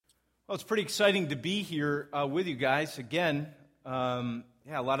Well, it's pretty exciting to be here with you guys again. A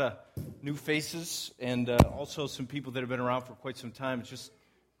lot of new faces and also some people that have been around for quite some time. It's just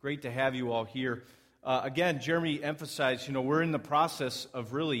great to have you all here. Again, Jeremy emphasized, we're in the process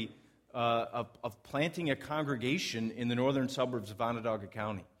of really of planting a congregation in the northern suburbs of Onondaga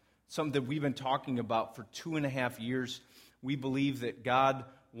County. Something that we've been talking about for 2.5 years. We believe that God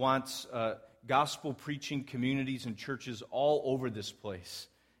wants gospel preaching communities and churches all over this place.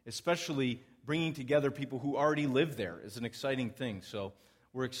 Especially bringing together people who already live there is an exciting thing. So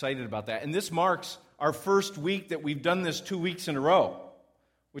we're excited about that. And this marks our first week that we've done this 2 weeks in a row,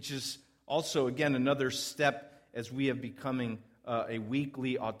 which is also, again, another step as we have becoming a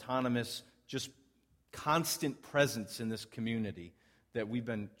weekly, autonomous, just constant presence in this community that we've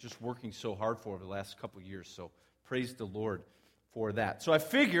been just working so hard for over the last couple of years. So praise the Lord for that. So I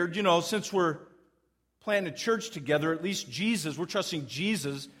figured, since we're planting a church together, at least we're trusting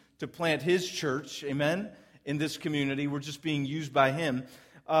Jesus to plant His church, amen, in this community. We're just being used by Him.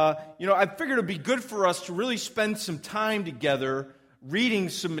 I figured it would be good for us to really spend some time together reading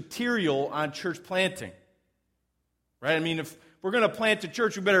some material on church planting. Right? I mean, if we're going to plant a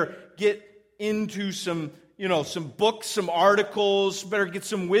church, we better get into some books, some articles, better get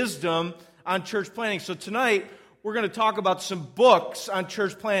some wisdom on church planting. So tonight, we're going to talk about some books on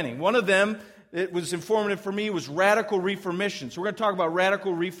church planting. One of them, it was informative for me, was Radical Reformation. So we're going to talk about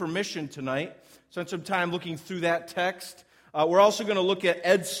Radical Reformation tonight. Spend some time looking through that text. We're also going to look at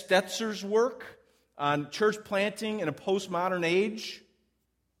Ed Stetzer's work on church planting in a postmodern age.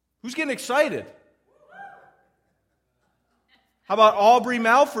 Who's getting excited? How about Aubrey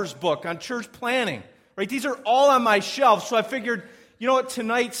Malfer's book on church planting? Right? These are all on my shelf, so I figured,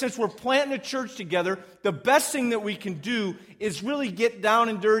 tonight, since we're planting a church together, the best thing that we can do is really get down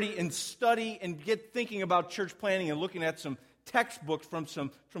and dirty and study and get thinking about church planting and looking at some textbooks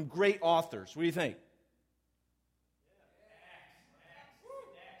from great authors. What do you think?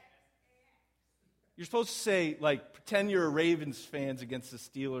 You're supposed to say, pretend you're a Ravens fans against the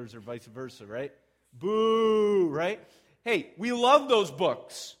Steelers or vice versa, right? Boo, right? Hey, we love those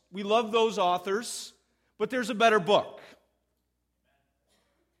books. We love those authors, but there's a better book.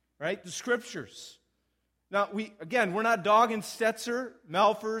 Right? The Scriptures. Now, we're not dogging Stetzer,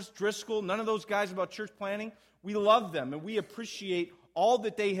 Malfers, Driscoll, none of those guys about church planting. We love them, and we appreciate all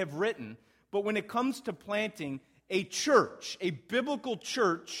that they have written. But when it comes to planting a church, a biblical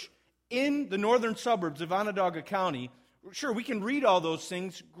church in the northern suburbs of Onondaga County, sure, we can read all those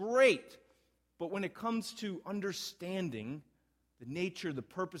things, great. But when it comes to understanding the nature, the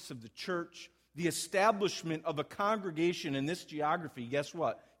purpose of the church, the establishment of a congregation in this geography, guess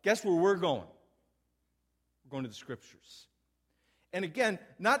what? Guess where we're going? We're going to the Scriptures. And again,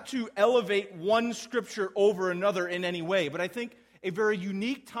 not to elevate one Scripture over another in any way, but I think a very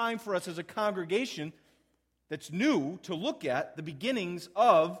unique time for us as a congregation that's new to look at the beginnings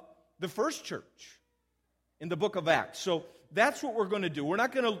of the first church in the book of Acts. So that's what we're going to do. We're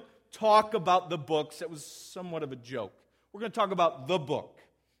not going to talk about the books. That was somewhat of a joke. We're going to talk about the book,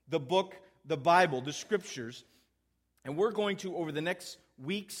 the Bible, the Scriptures. And we're going to, over the next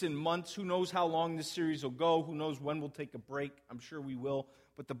weeks and months, who knows how long this series will go, who knows when we'll take a break, I'm sure we will.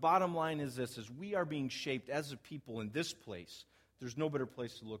 But the bottom line is this, as we are being shaped as a people in this place, there's no better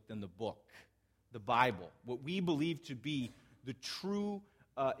place to look than the book, the Bible, what we believe to be the true,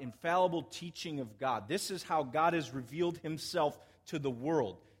 infallible teaching of God. This is how God has revealed Himself to the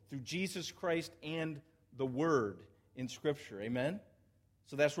world, through Jesus Christ and the Word in Scripture. Amen?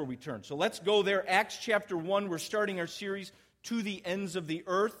 So that's where we turn. So let's go there. Acts chapter 1, we're starting our series, To the Ends of the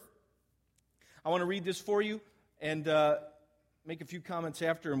Earth. I want to read this for you and make a few comments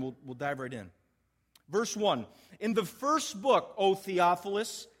after, and we'll dive right in. Verse 1, In the first book, O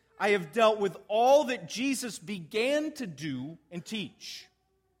Theophilus, I have dealt with all that Jesus began to do and teach,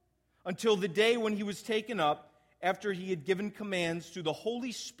 until the day when He was taken up, after He had given commands through the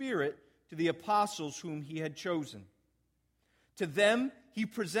Holy Spirit to the apostles whom He had chosen. To them He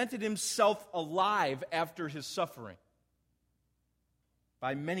presented Himself alive after His suffering,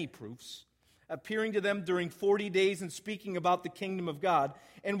 by many proofs, appearing to them during 40 days and speaking about the kingdom of God.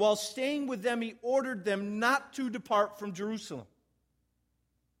 And while staying with them, He ordered them not to depart from Jerusalem,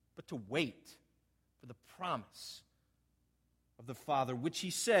 but to wait for the promise of the Father, which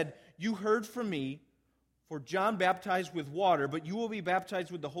He said, You heard from me, for John baptized with water, but you will be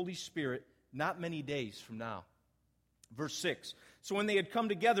baptized with the Holy Spirit not many days from now. Verse 6, So when they had come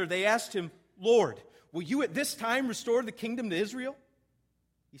together, they asked Him, Lord, will you at this time restore the kingdom to Israel?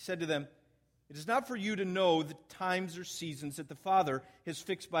 He said to them, It is not for you to know the times or seasons that the Father has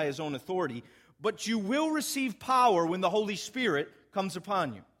fixed by His own authority, but you will receive power when the Holy Spirit comes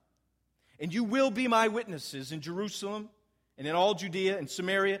upon you. And you will be my witnesses in Jerusalem and in all Judea and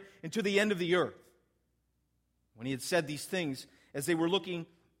Samaria and to the end of the earth. When he had said these things, as they were looking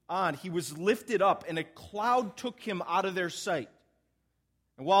on, he was lifted up, and a cloud took him out of their sight.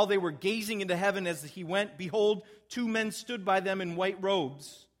 And while they were gazing into heaven as he went, behold, two men stood by them in white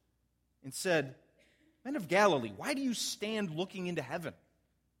robes and said, Men of Galilee, why do you stand looking into heaven?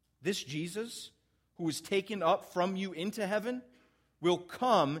 This Jesus, who was taken up from you into heaven, will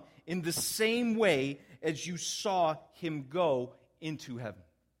come in the same way as you saw him go into heaven.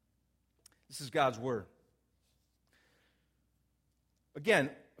 This is God's word. Again,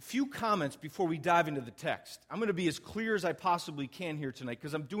 a few comments before we dive into the text. I'm going to be as clear as I possibly can here tonight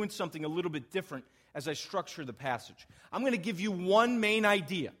because I'm doing something a little bit different as I structure the passage. I'm going to give you one main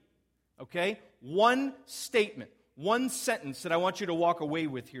idea, okay? One statement, one sentence that I want you to walk away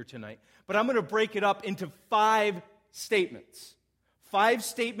with here tonight. But I'm going to break it up into 5 statements. 5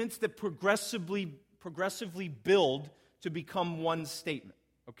 statements that progressively build to become one statement.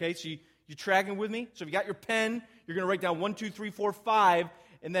 Okay, so you tracking with me? So if you got your pen, you're going to write down 1, 2, 3, 4, 5,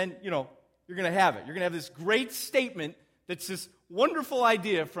 and then, you're going to have it. You're going to have this great statement that's this wonderful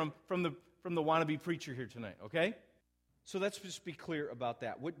idea from the wannabe preacher here tonight, okay? So let's just be clear about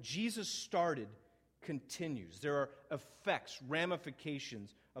that. What Jesus started continues. There are effects,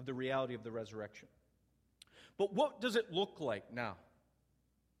 ramifications of the reality of the resurrection. But what does it look like now?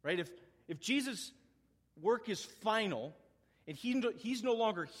 Right? If Jesus' work is final, and he's no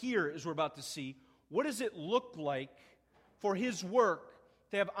longer here, as we're about to see, what does it look like for his work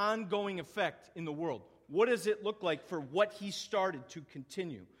to have ongoing effect in the world? What does it look like for what he started to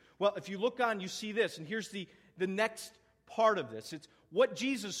continue? Well, if you look on, you see this, and here's the next part of this. It's what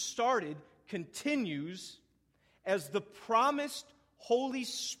Jesus started continues as the promised Holy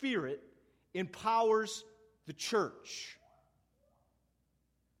Spirit empowers the church.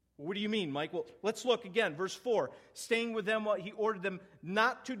 What do you mean, Mike? Well, let's look again. Verse 4. Staying with them, he ordered them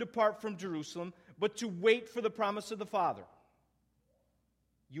not to depart from Jerusalem, but to wait for the promise of the Father.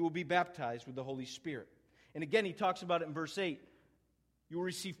 You will be baptized with the Holy Spirit. And again, he talks about it in verse 8. You will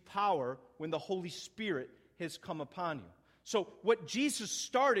receive power when the Holy Spirit has come upon you. So what Jesus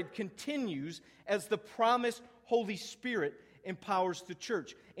started continues as the promised Holy Spirit empowers the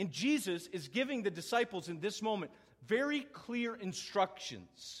church. And Jesus is giving the disciples in this moment very clear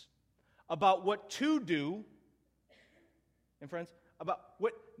instructions about what to do, and friends, about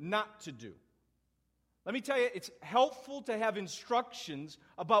what not to do. Let me tell you, it's helpful to have instructions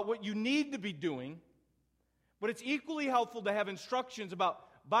about what you need to be doing, but it's equally helpful to have instructions about,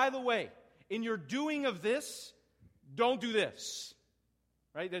 by the way, in your doing of this, don't do this.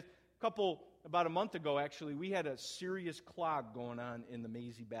 Right? About a month ago, actually, we had a serious clog going on in the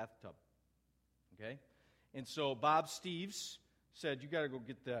Maisie bathtub. Okay? And so Bob Steves said, you got to go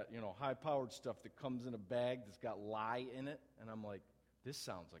get that, high-powered stuff that comes in a bag that's got lye in it. And I'm like, this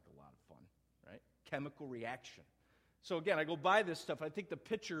sounds like a lot of fun, right? Chemical reaction. So again, I go buy this stuff. I think the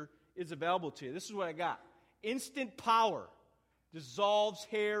picture is available to you. This is what I got. Instant power dissolves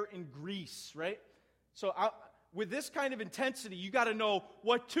hair in grease, right? So with this kind of intensity, you got to know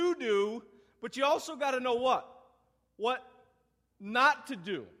what to do, but you also got to know what not to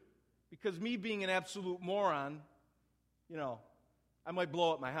do. Because me being an absolute moron, I might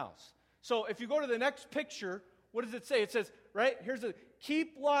blow up my house. So if you go to the next picture, what does it say? It says, right,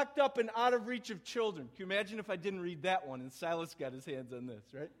 keep locked up and out of reach of children. Can you imagine if I didn't read that one and Silas got his hands on this,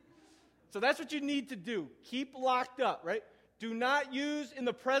 right? So that's what you need to do. Keep locked up, right? Do not use in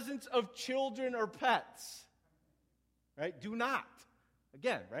the presence of children or pets. Right? Do not.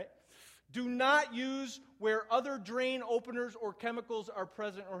 Again, right? Do not use where other drain openers or chemicals are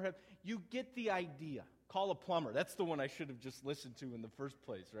present or have. You get the idea. Call a plumber. That's the one I should have just listened to in the first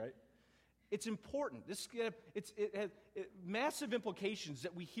place, right? It's important. It has massive implications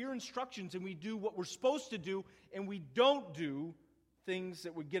that we hear instructions and we do what we're supposed to do and we don't do things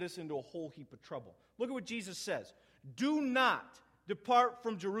that would get us into a whole heap of trouble. Look at what Jesus says. Do not depart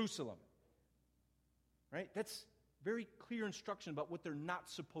from Jerusalem. Right? That's very clear instruction about what they're not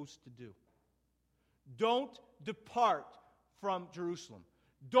supposed to do. Don't depart from Jerusalem.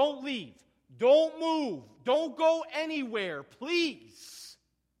 Don't leave. Don't move. Don't go anywhere, please.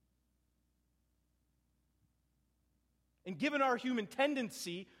 And given our human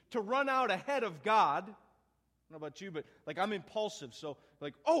tendency to run out ahead of God, I don't know about you, but I'm impulsive, so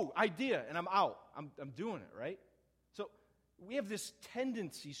idea, and I'm out. I'm doing it, right? So we have this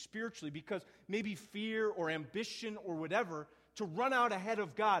tendency spiritually because maybe fear or ambition or whatever to run out ahead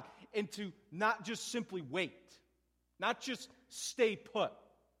of God and to not just simply wait, not just stay put.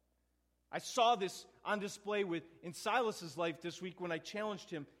 I saw this on display in Silas's life this week when I challenged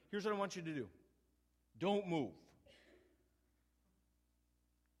him. here's what I want you to do. Don't move.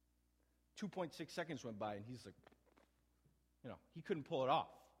 2.6 seconds went by, and he's like, he couldn't pull it off.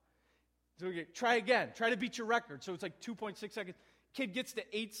 So we get, try again. Try to beat your record. So it's like 2.6 seconds. Kid gets to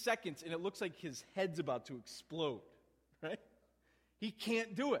 8 seconds, and it looks like his head's about to explode, right? He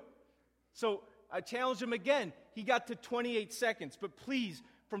can't do it. So I challenged him again. He got to 28 seconds. But please,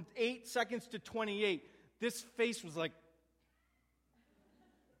 from 8 seconds to 28, this face was like,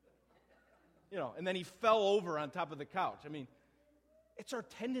 and then he fell over on top of the couch. I mean, it's our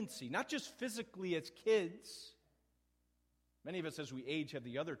tendency, not just physically as kids. Many of us, as we age, have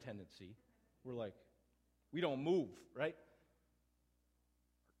the other tendency. We're like, we don't move, right?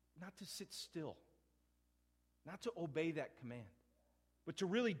 Not to sit still, not to obey that command, but to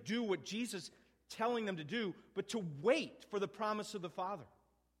really do what Jesus is telling them to do, but to wait for the promise of the Father.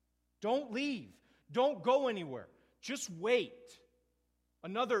 Don't leave. Don't go anywhere. Just wait.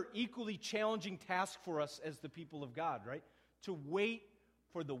 Another equally challenging task for us as the people of God, right? To wait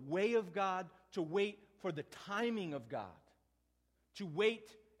for the way of God, to wait for the timing of God, to wait,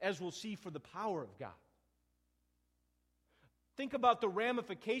 as we'll see, for the power of God. Think about the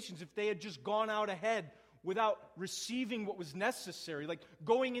ramifications if they had just gone out ahead without receiving what was necessary, like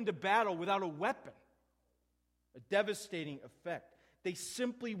going into battle without a weapon. A devastating effect. They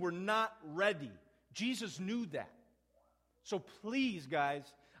simply were not ready. Jesus knew that. So please,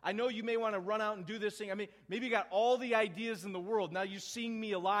 guys, I know you may want to run out and do this thing. I mean, maybe you got all the ideas in the world. Now you're seeing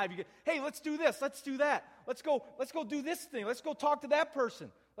me alive. You get, hey, let's do this. Let's do that. Let's go do this thing. Let's go talk to that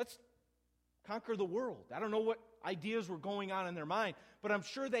person. Let's conquer the world. I don't know what ideas were going on in their mind, but I'm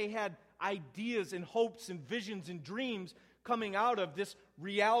sure they had ideas and hopes and visions and dreams coming out of this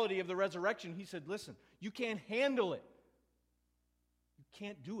reality of the resurrection. He said, listen, you can't handle it. You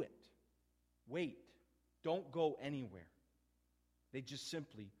can't do it. Wait. Don't go anywhere. They just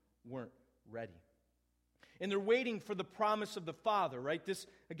simply weren't ready. And they're waiting for the promise of the Father, right? This,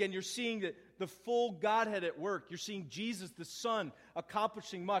 again, you're seeing the full Godhead at work. You're seeing Jesus, the Son,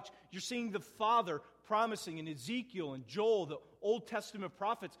 accomplishing much. You're seeing the Father promising in Ezekiel and Joel, the Old Testament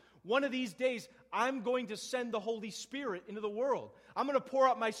prophets, one of these days, I'm going to send the Holy Spirit into the world. I'm going to pour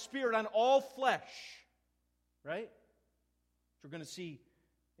out my Spirit on all flesh, right? Which we're going to see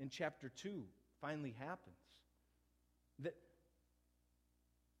in chapter 2 finally happens. That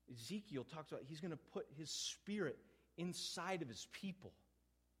Ezekiel talks about he's going to put his Spirit inside of his people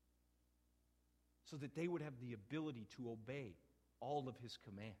so that they would have the ability to obey all of his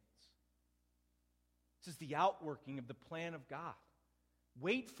commands. This is the outworking of the plan of God.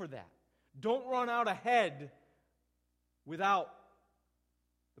 Wait for that. Don't run out ahead without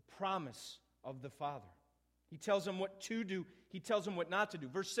the promise of the Father. He tells them what to do. He tells them what not to do.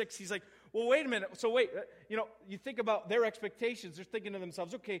 Verse 6, he's like, well, wait a minute. So wait, you think about their expectations. They're thinking to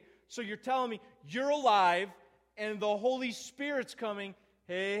themselves, okay, so you're telling me you're alive and the Holy Spirit's coming.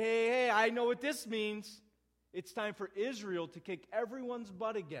 Hey, I know what this means. It's time for Israel to kick everyone's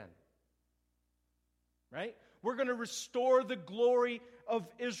butt again. Right? We're going to restore the glory of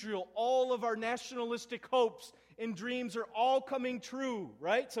Israel. All of our nationalistic hopes and dreams are all coming true,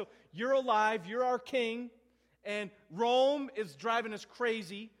 right? So you're alive, you're our king, and Rome is driving us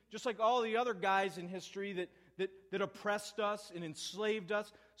crazy, just like all the other guys in history that oppressed us and enslaved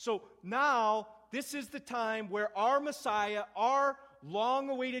us. So now, this is the time where our Messiah, our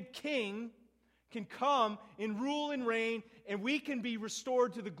long-awaited king, can come and rule and reign, and we can be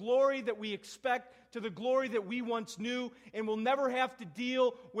restored to the glory that we expect, to the glory that we once knew, and we'll never have to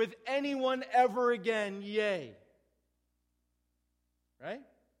deal with anyone ever again. Yay. Right?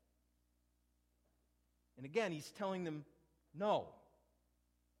 And again, he's telling them, no,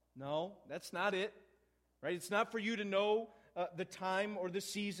 that's not it. Right? It's not for you to know the time or the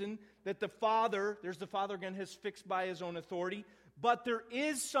season that the Father, there's the Father again, has fixed by his own authority, but there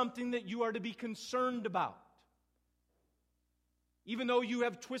is something that you are to be concerned about. Even though you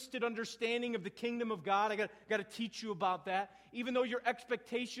have twisted understanding of the kingdom of God, I got to teach you about that. Even though your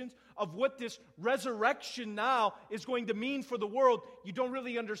expectations of what this resurrection now is going to mean for the world, you don't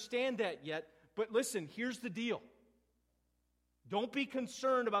really understand that yet. But listen, here's the deal. Don't be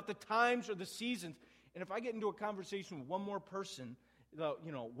concerned about the times or the seasons. And if I get into a conversation with one more person,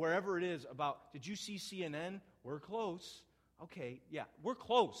 wherever it is, about, did you see CNN? We're close. Okay, yeah, we're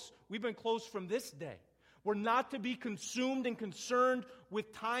close. We've been close from this day. We're not to be consumed and concerned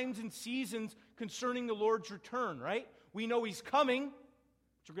with times and seasons concerning the Lord's return, right? We know he's coming,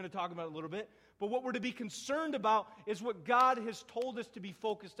 which we're going to talk about a little bit. But what we're to be concerned about is what God has told us to be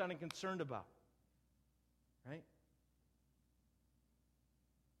focused on and concerned about, right?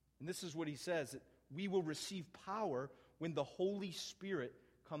 And this is what he says, that we will receive power when the Holy Spirit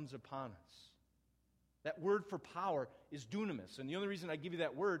comes upon us. That word for power is dunamis. And the only reason I give you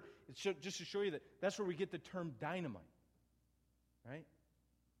that word is just to show you that that's where we get the term dynamite. Right?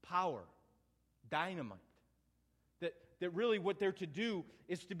 Power. Dynamite. That really what they're to do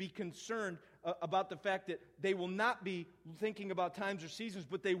is to be concerned about the fact that they will not be thinking about times or seasons,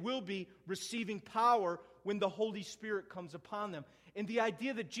 but they will be receiving power when the Holy Spirit comes upon them. And the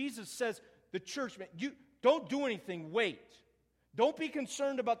idea that Jesus says, the church, man, you don't do anything, wait. Don't be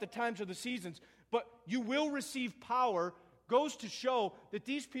concerned about the times or the seasons, but you will receive power, goes to show that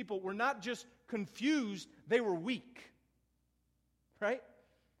these people were not just confused, they were weak. Right?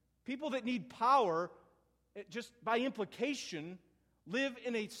 People that need power, just by implication, live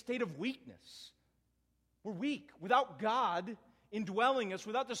in a state of weakness. We're weak. Without God indwelling us,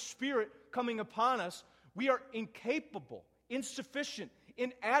 without the Spirit coming upon us, we are incapable, insufficient,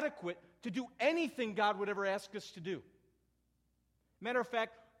 inadequate to do anything God would ever ask us to do. Matter of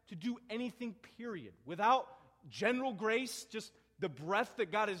fact, to do anything, period. Without general grace, just the breath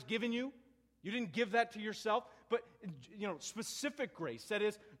that God has given you, you didn't give that to yourself, but specific grace, that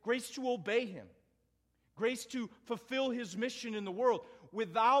is, grace to obey Him. Grace to fulfill His mission in the world.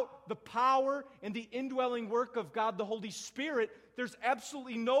 Without the power and the indwelling work of God the Holy Spirit, there's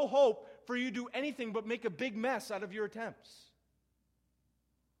absolutely no hope for you to do anything but make a big mess out of your attempts.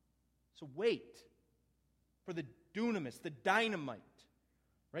 So wait for the dunamis, the dynamite,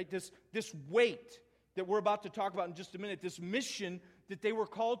 right? This weight that we're about to talk about in just a minute, this mission that they were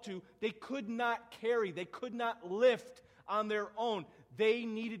called to, they could not carry, they could not lift on their own. They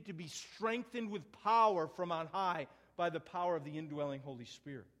needed to be strengthened with power from on high by the power of the indwelling Holy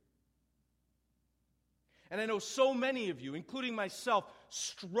Spirit. And I know so many of you, including myself,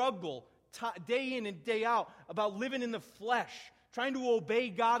 struggle day in and day out about living in the flesh, trying to obey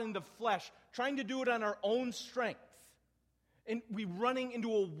God in the flesh, trying to do it on our own strength. And we're running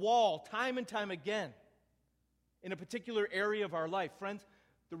into a wall time and time again in a particular area of our life. Friends,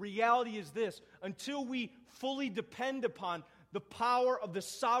 the reality is this: until we fully depend upon the power of the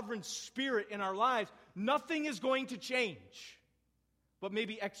sovereign Spirit in our lives, nothing is going to change, but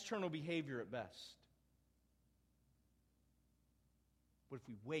maybe external behavior at best. But if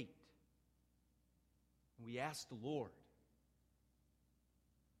we wait and we ask the Lord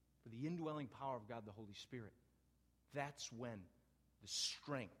for the indwelling power of God the Holy Spirit, that's when the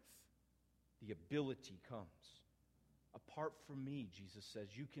strength, the ability comes. Apart from me, Jesus says,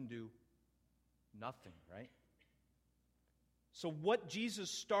 you can do nothing, right? So what Jesus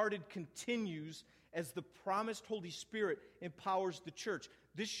started continues as the promised Holy Spirit empowers the church.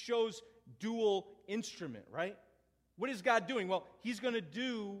 This shows dual instrument, right? What is God doing? Well, He's going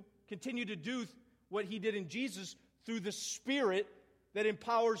to continue to do what He did in Jesus through the Spirit that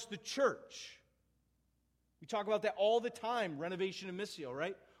empowers the church. We talk about that all the time, renovation and missio,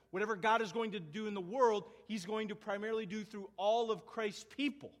 right? Whatever God is going to do in the world, He's going to primarily do through all of Christ's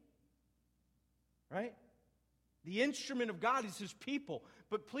people, right? The instrument of God is His people.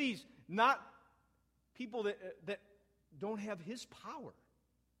 But please, not people that don't have His power.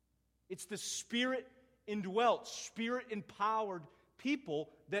 It's the Spirit indwelt, Spirit empowered people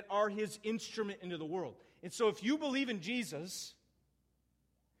that are His instrument into the world. And so if you believe in Jesus,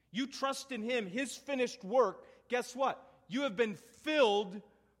 you trust in Him, His finished work, guess what? You have been filled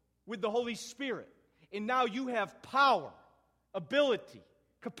with the Holy Spirit. And now you have power, ability,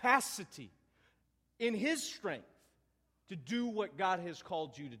 capacity in His strength to do what God has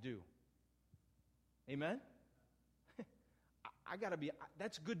called you to do. Amen?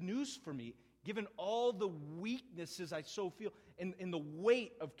 That's good news for me, given all the weaknesses I so feel and the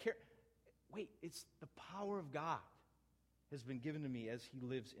weight of care. Wait, it's the power of God has been given to me as He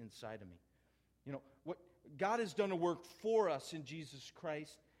lives inside of me. What God has done a work for us in Jesus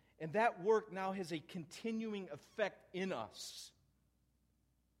Christ, and that work now has a continuing effect in us.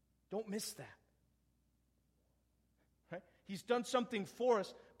 Don't miss that. Right? He's done something for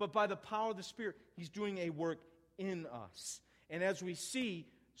us, but by the power of the Spirit, He's doing a work in us. And as we see,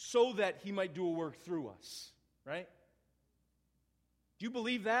 so that He might do a work through us. Right? Do you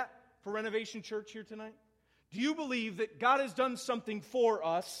believe that for Renovation Church here tonight? Do you believe that God has done something for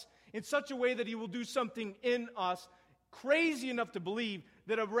us in such a way that He will do something in us, crazy enough to believe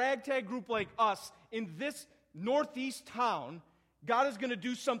that a ragtag group like us in this northeast town, God is going to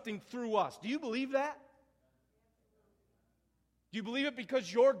do something through us? Do you believe that? Do you believe it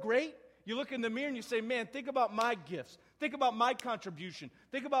because you're great? You look in the mirror and you say, man, think about my gifts. Think about my contribution.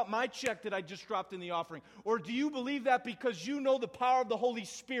 Think about my check that I just dropped in the offering. Or do you believe that because you know the power of the Holy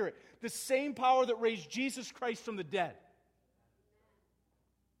Spirit, the same power that raised Jesus Christ from the dead?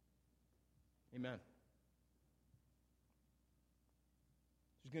 Amen.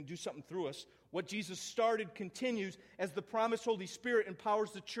 He's going to do something through us. What Jesus started continues as the promised Holy Spirit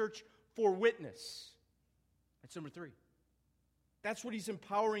empowers the church for witness. That's number 3. That's what he's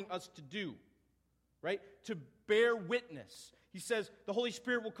empowering us to do, right? To bear witness. He says, the Holy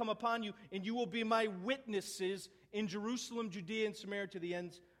Spirit will come upon you, and you will be my witnesses in Jerusalem, Judea, and Samaria to the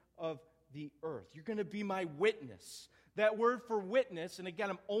ends of the earth. You're going to be my witness. That word for witness, and again,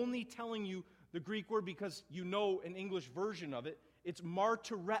 I'm only telling you the Greek word because you know an English version of it. It's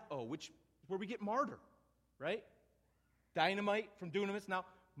martyreo, which is where we get martyr, right? Dynamite from dunamis. Now,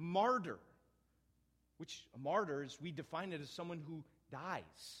 martyr, which a martyr is, we define it as someone who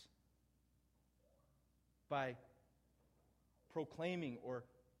dies by proclaiming or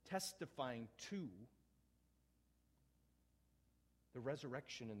testifying to the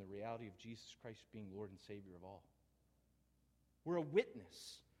resurrection and the reality of Jesus Christ being Lord and Savior of all. We're a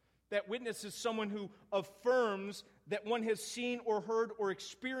witness. That witness is someone who affirms that one has seen or heard or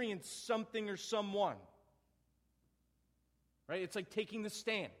experienced something or someone. Right? It's like taking the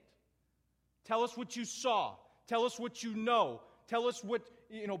stand. Tell us what you saw. Tell us what you know. Tell us what,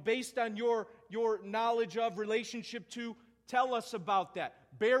 based on your knowledge of, relationship to, tell us about that.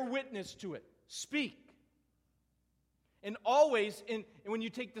 Bear witness to it. Speak. And always, when you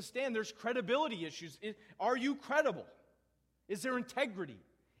take the stand, there's credibility issues. Are you credible? Is there integrity?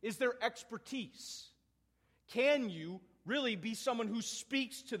 Is there expertise? Can you really be someone who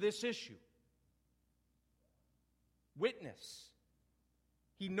speaks to this issue? Witness.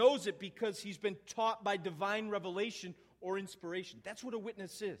 He knows it because he's been taught by divine revelation or inspiration. That's what a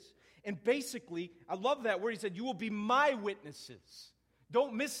witness is. And basically, I love that word. He said, you will be my witnesses.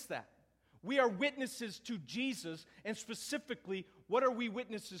 Don't miss that. We are witnesses to Jesus, and specifically, what are we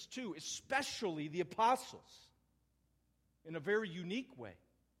witnesses to? Especially the apostles, in a very unique way.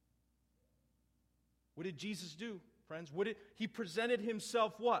 What did Jesus do, friends? He presented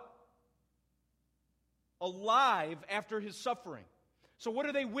himself what? Alive after his suffering. So what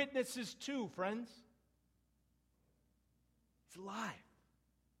are they witnesses to, friends? He's alive.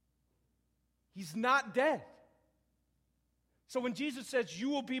 He's not dead. So when Jesus says, you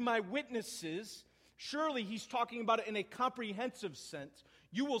will be my witnesses, surely he's talking about it in a comprehensive sense.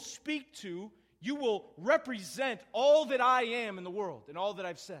 You will speak to, you will represent all that I am in the world and all that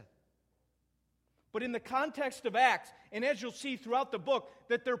I've said. But in the context of Acts, and as you'll see throughout the book,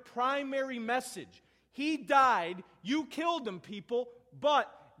 that their primary message, he died, you killed him, people, but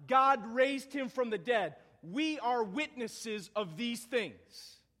God raised him from the dead. We are witnesses of these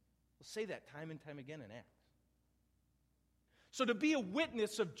things. We'll say that time and time again in Acts. So to be a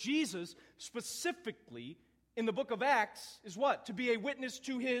witness of Jesus, specifically in the book of Acts, is what? To be a witness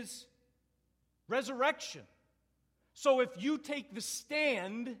to his resurrection. So if you take the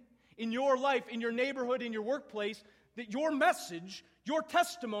stand in your life, in your neighborhood, in your workplace, that your message, your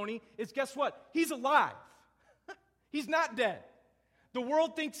testimony is, guess what? He's alive. He's not dead. The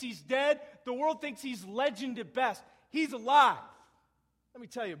world thinks he's dead. The world thinks he's legend at best. He's alive. Let me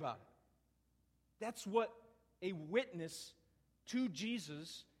tell you about it. That's what a witness to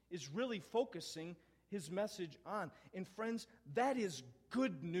Jesus is really focusing his message on. And friends, that is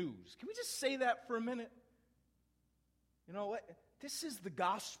good news. Can we just say that for a minute? You know what? This is the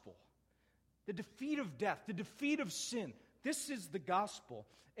gospel. The defeat of death, the defeat of sin. This is the gospel.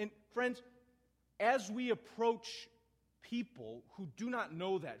 And friends, as we approach people who do not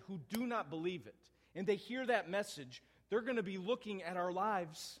know that, who do not believe it, and they hear that message, they're going to be looking at our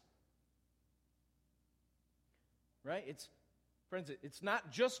lives. Right? Friends, it's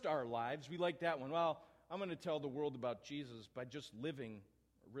not just our lives. We like that one. Well, I'm going to tell the world about Jesus by just living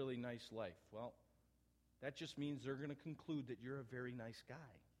a really nice life. Well, that just means they're going to conclude that you're a very nice guy.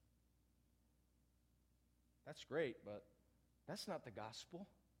 That's great, but that's not the gospel,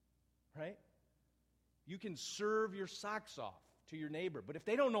 right? You can serve your socks off to your neighbor, but if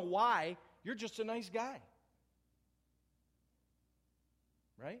they don't know why, you're just a nice guy.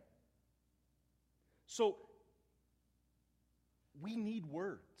 Right? So, we need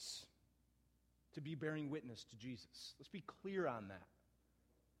words to be bearing witness to Jesus. Let's be clear on that.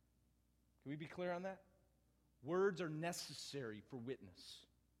 Can we be clear on that? Words are necessary for witness.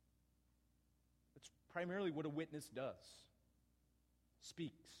 That's primarily what a witness does.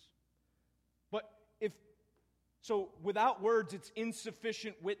 Speaks. But without words, it's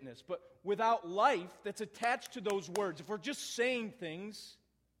insufficient witness. But without life that's attached to those words, if we're just saying things,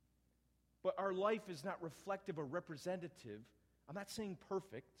 but our life is not reflective or representative, I'm not saying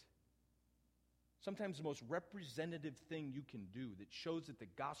perfect. Sometimes the most representative thing you can do that shows that the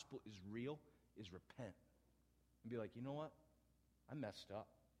gospel is real is repent. And be like, you know what? I messed up.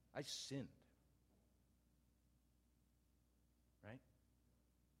 I sinned. Right?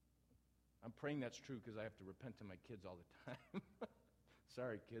 I'm praying that's true because I have to repent to my kids all the time.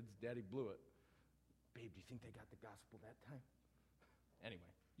 Sorry, kids, Daddy blew it. Babe, do you think they got the gospel that time? Anyway,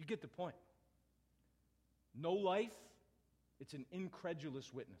 you get the point. No life, it's an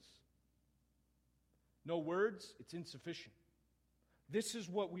incredulous witness. No words, it's insufficient. This is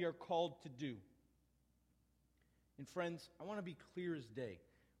what we are called to do. And friends, I want to be clear as day.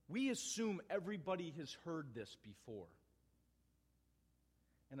 We assume everybody has heard this before.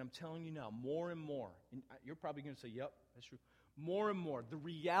 And I'm telling you now, more and more, and you're probably going to say, yep, that's true. More and more, the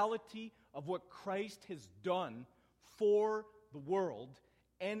reality of what Christ has done for the world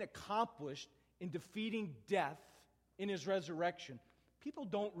and accomplished in defeating death in his resurrection, people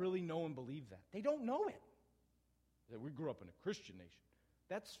don't really know and believe that. They don't know it. That we grew up in a Christian nation.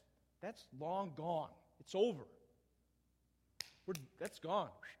 That's long gone. It's over. That's gone.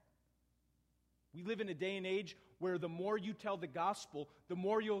 We live in a day and age where the more you tell the gospel, the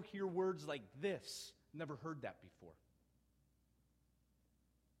more you'll hear words like this. Never heard that before.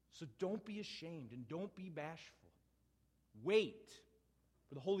 So don't be ashamed and don't be bashful. Wait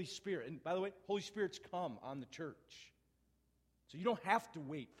for the Holy Spirit. And by the way, Holy Spirit's come on the church. So you don't have to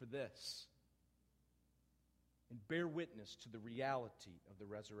wait for this. And bear witness to the reality of the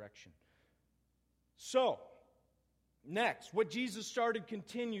resurrection. So, next, what Jesus started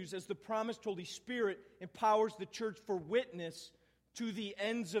continues as the promised Holy Spirit empowers the church for witness to the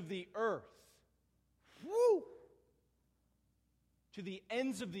ends of the earth. Woo! To the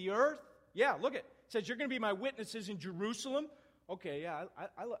ends of the earth? Yeah, look it. It says you're going to be my witnesses in Jerusalem. Okay, yeah,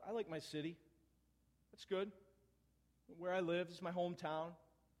 I like my city. That's good. Where I live, this is my hometown.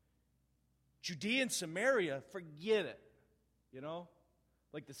 Judea and Samaria, forget it. You know?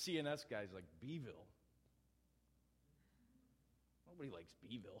 Like the CNS guys, like Beeville. Nobody likes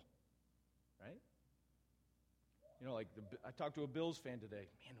Beeville, right? You know, like I talked to a Bills fan today.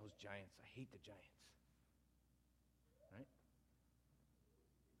 Man, those Giants, I hate the Giants.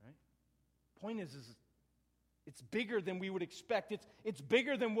 Right? Point is it's bigger than we would expect. It's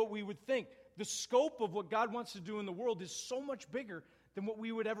bigger than what we would think. The scope of what God wants to do in the world is so much bigger than what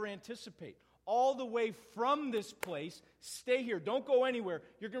we would ever anticipate. All the way from this place, stay here. Don't go anywhere.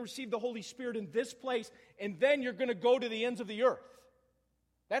 You're going to receive the Holy Spirit in this place, and then you're going to go to the ends of the earth.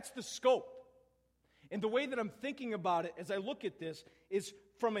 That's the scope. And the way that I'm thinking about it as I look at this is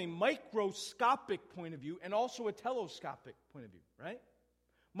from a microscopic point of view and also a telescopic point of view, right?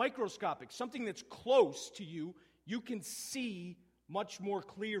 Microscopic, something that's close to you, you can see much more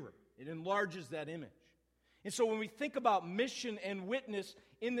clearer. It enlarges that image. And so when we think about mission and witness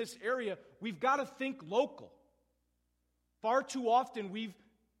in this area, we've got to think local. Far too often we've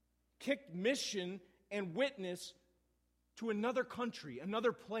kicked mission and witness to another country,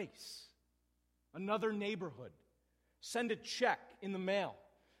 another place, another neighborhood. Send a check in the mail.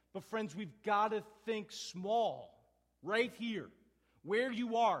 But friends, we've got to think small, right here, where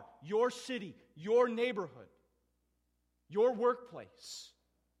you are, your city, your neighborhood, your workplace,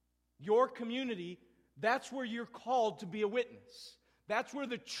 your community. That's where you're called to be a witness. That's where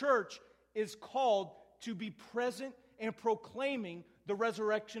the church is called to be present and proclaiming the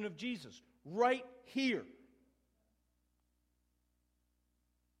resurrection of Jesus. Right here.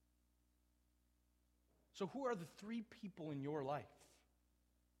 So who are the three people in your life?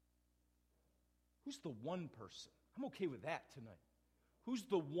 Who's the one person? I'm okay with that tonight. Who's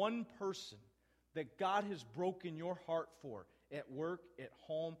the one person that God has broken your heart for at work, at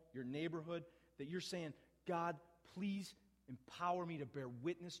home, your neighborhood, that you're saying, God, please empower me to bear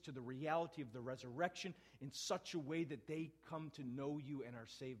witness to the reality of the resurrection in such a way that they come to know you and are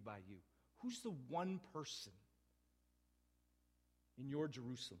saved by you? Who's the one person in your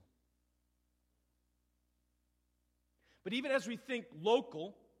Jerusalem? But even as we think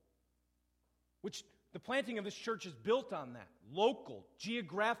local, which the planting of this church is built on that, local,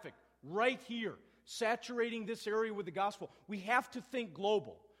 geographic, right here, saturating this area with the gospel, we have to think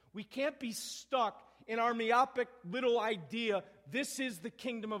global. We can't be stuck in our myopic little idea, this is the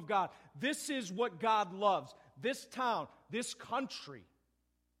kingdom of God. This is what God loves. This town, this country.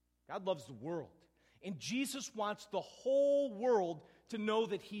 God loves the world. And Jesus wants the whole world to know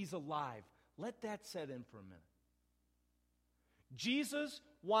that He's alive. Let that set in for a minute. Jesus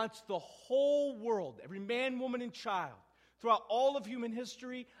wants the whole world, every man, woman, and child, throughout all of human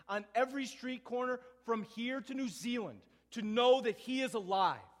history, on every street corner, from here to New Zealand, to know that He is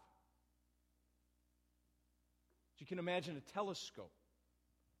alive. You can imagine a telescope,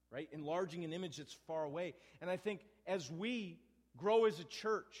 right? Enlarging an image that's far away. And I think as we grow as a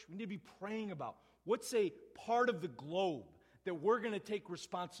church, we need to be praying about what's a part of the globe that we're going to take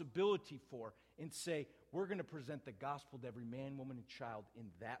responsibility for and say, we're going to present the gospel to every man, woman, and child in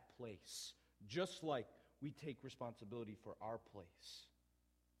that place just like we take responsibility for our place.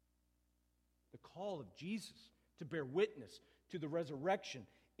 The call of Jesus to bear witness to the resurrection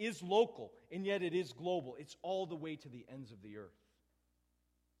is local, and yet it is global. It's all the way to the ends of the earth.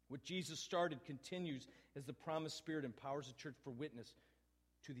 What Jesus started continues as the promised Spirit empowers the church for witness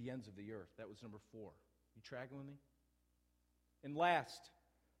to the ends of the earth. That was number 4. You tracking with me? And last,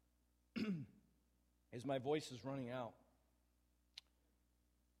 as my voice is running out,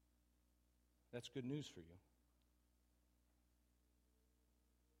 that's good news for you.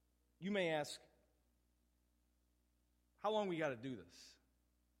 You may ask, how long we got to do this?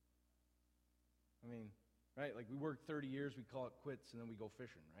 I mean, right? Like we work 30 years, we call it quits, and then we go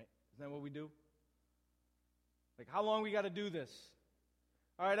fishing, right? Isn't that what we do? Like, how long we got to do this?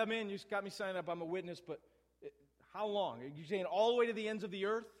 All right, I'm in. You just got me signed up. I'm a witness, but how long? Are you saying all the way to the ends of the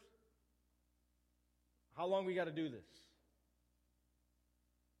earth? How long we got to do this?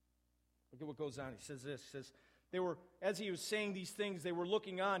 Look at what goes on. He says this. He says, they were, as he was saying these things, they were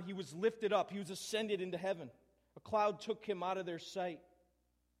looking on. He was lifted up. He was ascended into heaven. A cloud took him out of their sight.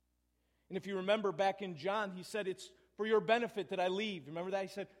 And if you remember back in John, he said, it's for your benefit that I leave. Remember that? He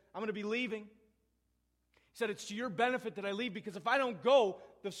said, I'm going to be leaving. He said, it's to your benefit that I leave, because if I don't go,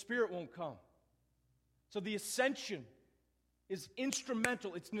 the Spirit won't come. So the ascension is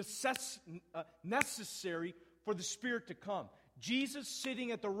instrumental. It's necessary for the Spirit to come. Jesus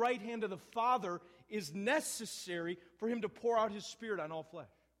sitting at the right hand of the Father is necessary for him to pour out his Spirit on all flesh.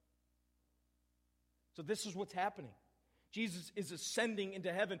 So this is what's happening. Jesus is ascending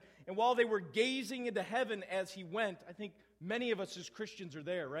into heaven. And while they were gazing into heaven as he went, I think many of us as Christians are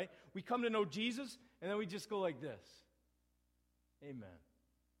there, right? We come to know Jesus, and then we just go like this. Amen.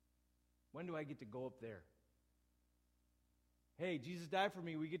 When do I get to go up there? Hey, Jesus died for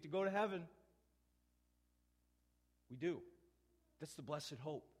me. We get to go to heaven. We do. That's the blessed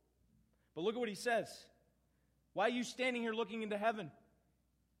hope. But look at what he says. Why are you standing here looking into heaven?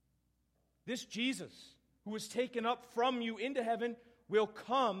 This Jesus, who was taken up from you into heaven, will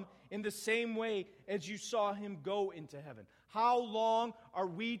come in the same way as you saw him go into heaven. How long are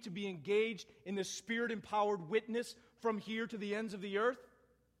we to be engaged in the Spirit-empowered witness from here to the ends of the earth?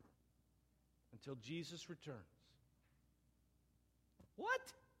 Until Jesus returns. What?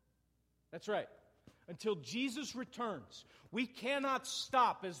 That's right. Until Jesus returns. We cannot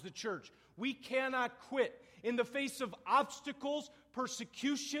stop as the church. We cannot quit. In the face of obstacles,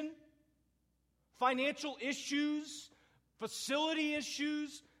 persecution, financial issues, facility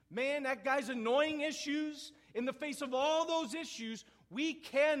issues, man, that guy's annoying issues. In the face of all those issues, we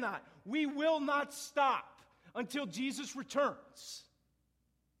will not stop until Jesus returns.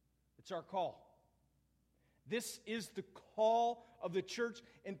 It's our call. This is the call of the church,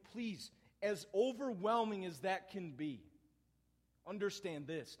 and please, as overwhelming as that can be, understand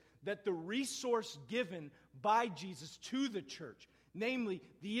this, that the resource given by Jesus to the church, namely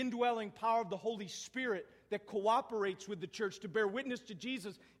the indwelling power of the Holy Spirit that cooperates with the church to bear witness to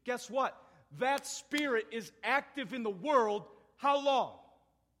Jesus, guess what? That Spirit is active in the world how long?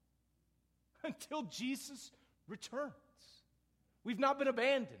 Until Jesus returns. We've not been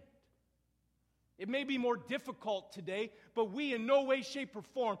abandoned. It may be more difficult today, but we in no way, shape, or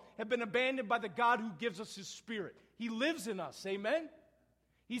form have been abandoned by the God who gives us His Spirit. He lives in us, amen?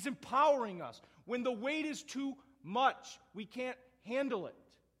 He's empowering us. When the weight is too much, we can't handle it.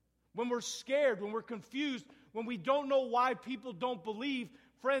 When we're scared, when we're confused, when we don't know why people don't believe,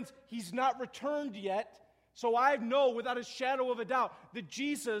 friends, He's not returned yet. So I know without a shadow of a doubt that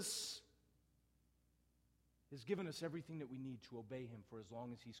Jesus has given us everything that we need to obey Him for as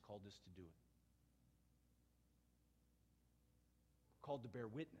long as He's called us to do it. We're called to bear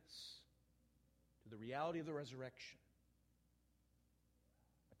witness to the reality of the resurrection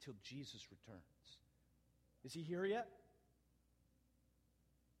until Jesus returns. Is He here yet?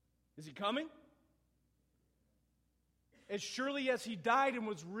 Is He coming? As surely as He died and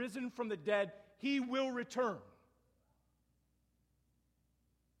was risen from the dead, He will return.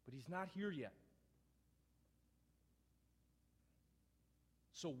 But He's not here yet.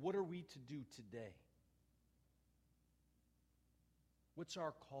 So what are we to do today? What's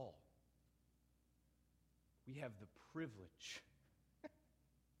our call? We have the privilege,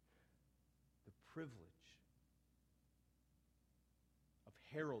 of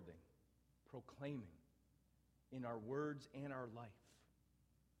heralding, proclaiming in our words and our life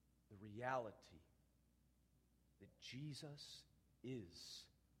the reality that Jesus is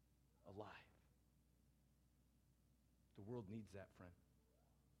alive. The world needs that, friend.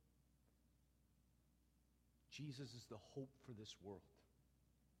 Jesus is the hope for this world.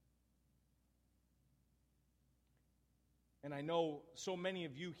 And I know so many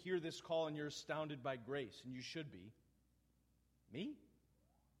of you hear this call and you're astounded by grace, and you should be. Me?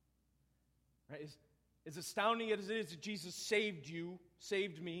 Right? As astounding as it is that Jesus saved you,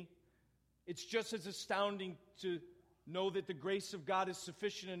 saved me, it's just as astounding to know that the grace of God is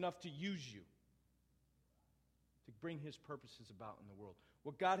sufficient enough to use you to bring His purposes about in the world.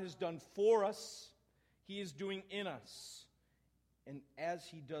 What God has done for us, He is doing in us. And as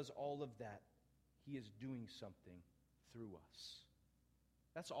He does all of that, He is doing something through us.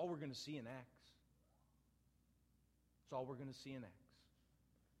 That's all we're going to see in Acts. That's all we're going to see in Acts.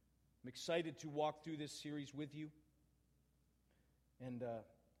 I'm excited to walk through this series with you. And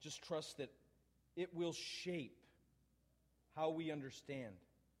just trust that it will shape how we understand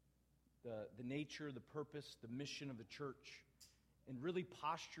the nature, the purpose, the mission of the church, and really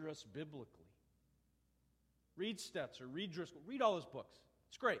posture us biblically. Read Stetzer, read Driscoll, read all his books.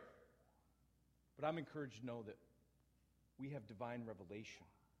 It's great. But I'm encouraged to know that we have divine revelation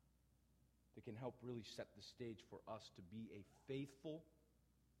that can help really set the stage for us to be a faithful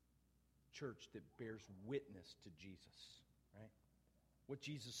church that bears witness to Jesus, right? What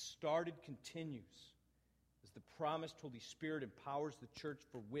Jesus started continues as the promised Holy Spirit empowers the church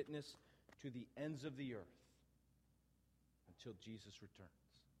for witness to the ends of the earth until Jesus returns.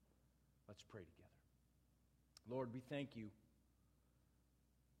 Let's pray together. Lord, we thank you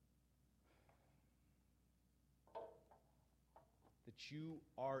that you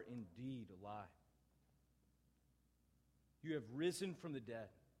are indeed alive. You have risen from the dead.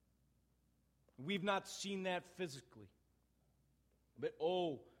 We've not seen that physically. But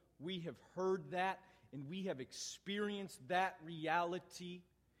we have heard that and we have experienced that reality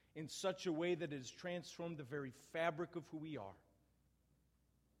in such a way that it has transformed the very fabric of who we are.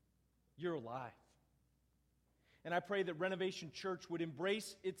 You're alive. And I pray that Renovation Church would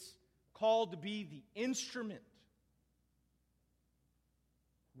embrace its call to be the instrument,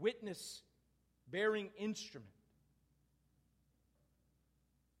 witness-bearing instrument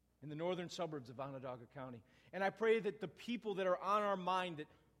in the northern suburbs of Onondaga County. And I pray that the people that are on our mind, that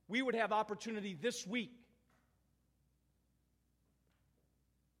we would have opportunity this week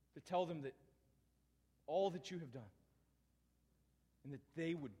to tell them that all that you have done, and that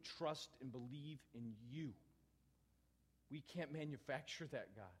they would trust and believe in you. We can't manufacture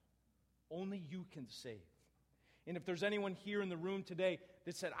that, God. Only you can save. And if there's anyone here in the room today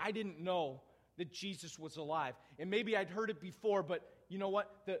that said, I didn't know that Jesus was alive, and maybe I'd heard it before, but you know what?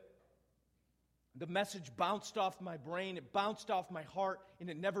 The message bounced off my brain, it bounced off my heart, and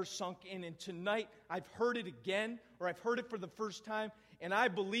it never sunk in. And tonight, I've heard it again, or I've heard it for the first time, and I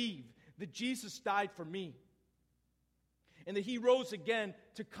believe that Jesus died for me, and that He rose again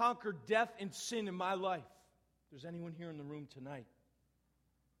to conquer death and sin in my life. If there's anyone here in the room tonight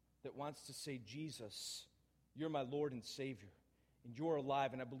that wants to say, Jesus, you're my Lord and Savior, and you're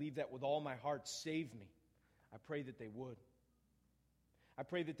alive, and I believe that with all my heart, save me, I pray that they would. I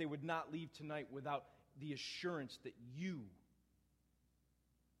pray that they would not leave tonight without the assurance that you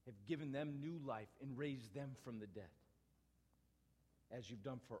have given them new life and raised them from the dead, as you've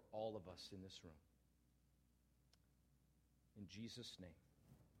done for all of us in this room. In Jesus' name.